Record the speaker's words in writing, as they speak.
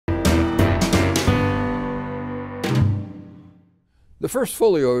The first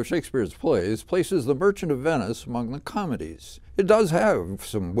folio of Shakespeare's plays places The Merchant of Venice among the comedies. It does have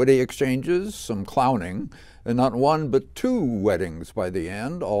some witty exchanges, some clowning, and not one but two weddings by the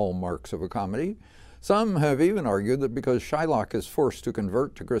end, all marks of a comedy. Some have even argued that because Shylock is forced to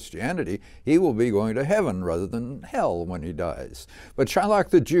convert to Christianity, he will be going to heaven rather than hell when he dies. But Shylock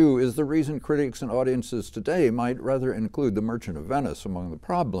the Jew is the reason critics and audiences today might rather include The Merchant of Venice among the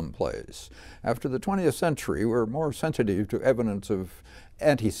problem plays. After the 20th century, we're more sensitive to evidence of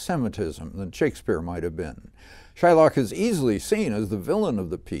anti-Semitism than Shakespeare might have been. Shylock is easily seen as the villain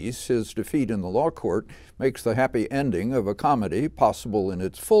of the piece. His defeat in the law court makes the happy ending of a comedy possible in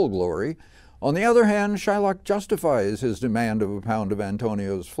its full glory. On the other hand, Shylock justifies his demand of a pound of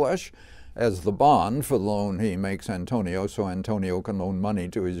Antonio's flesh as the bond for the loan he makes Antonio so Antonio can loan money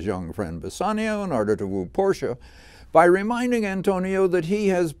to his young friend Bassanio in order to woo Portia, by reminding Antonio that he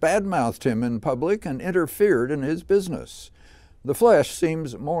has badmouthed him in public and interfered in his business. The flesh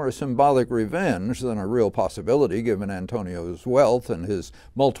seems more a symbolic revenge than a real possibility given Antonio's wealth and his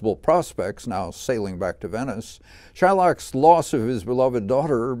multiple prospects now sailing back to Venice. Shylock's loss of his beloved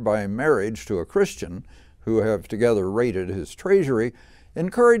daughter by marriage to a Christian, who have together raided his treasury,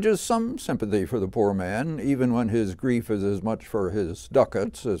 encourages some sympathy for the poor man, even when his grief is as much for his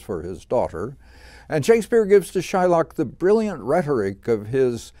ducats as for his daughter. And Shakespeare gives to Shylock the brilliant rhetoric of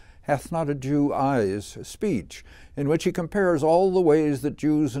his "hath not a Jew eyes" speech, in which he compares all the ways that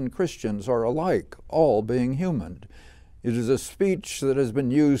Jews and Christians are alike, all being human. It is a speech that has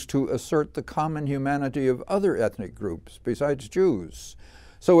been used to assert the common humanity of other ethnic groups besides Jews.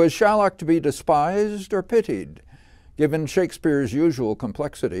 So is Shylock to be despised or pitied? Given Shakespeare's usual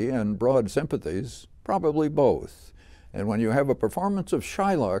complexity and broad sympathies, probably both. And when you have a performance of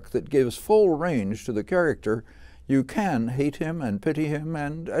Shylock that gives full range to the character, you can hate him and pity him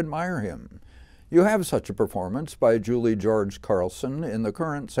and admire him. You have such a performance by Julie George Carlson in the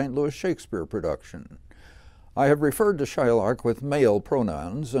current St. Louis Shakespeare production. I have referred to Shylock with male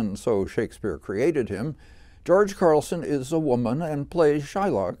pronouns, and so Shakespeare created him. George Carlson is a woman and plays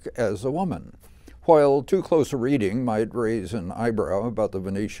Shylock as a woman. While too close a reading might raise an eyebrow about the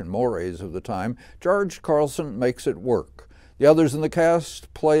Venetian mores of the time, George Carlson makes it work. The others in the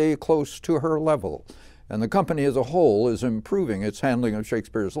cast play close to her level, and the company as a whole is improving its handling of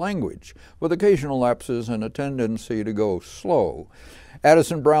Shakespeare's language, with occasional lapses and a tendency to go slow.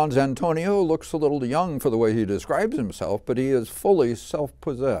 Addison Brown's Antonio looks a little young for the way he describes himself, but he is fully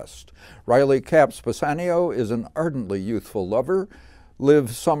self-possessed. Riley Capps Bassanio is an ardently youthful lover.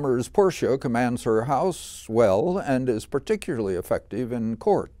 Liv Summers' Portia commands her house well and is particularly effective in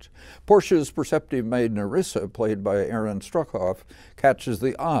court. Portia's perceptive maid Nerissa, played by Aaron Struckhoff, catches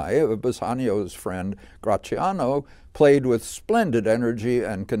the eye of Bassanio's friend Gratiano, played with splendid energy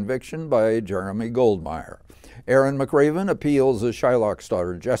and conviction by Jeremy Goldmeyer. Aaron McRaven appeals as Shylock's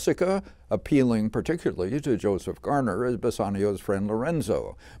daughter Jessica, appealing particularly to Joseph Garner as Bassanio's friend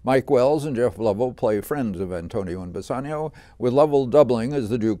Lorenzo. Mike Wells and Jeff Lovell play friends of Antonio and Bassanio, with Lovell doubling as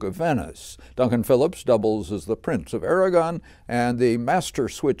the Duke of Venice. Duncan Phillips doubles as the Prince of Aragon, and the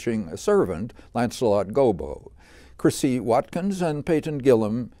master-switching servant, Lancelot Gobbo. Chrissy Watkins and Peyton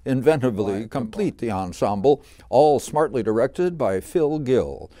Gillum inventively complete the ensemble, all smartly directed by Phil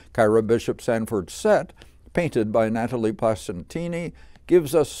Gill. Kyra Bishop Sanford's set, painted by Natalie Placentini,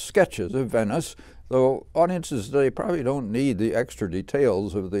 gives us sketches of Venice, though audiences today probably don't need the extra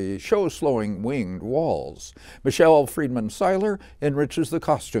details of the show-slowing winged walls. Michelle Friedman Seiler enriches the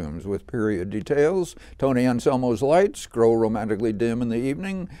costumes with period details. Tony Anselmo's lights grow romantically dim in the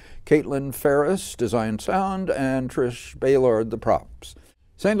evening. Caitlin Ferris designs sound, and Trish Baylord the props.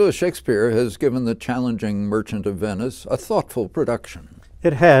 St. Louis Shakespeare has given the challenging Merchant of Venice a thoughtful production.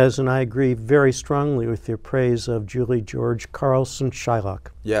 It has, and I agree very strongly with your praise of Julie George Carlson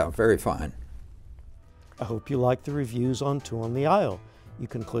Shylock. Yeah, very fine. I hope you like the reviews on Two on the Aisle. You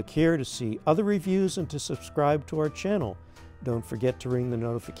can click here to see other reviews and to subscribe to our channel. Don't forget to ring the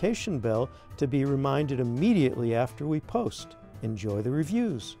notification bell to be reminded immediately after we post. Enjoy the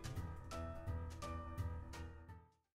reviews.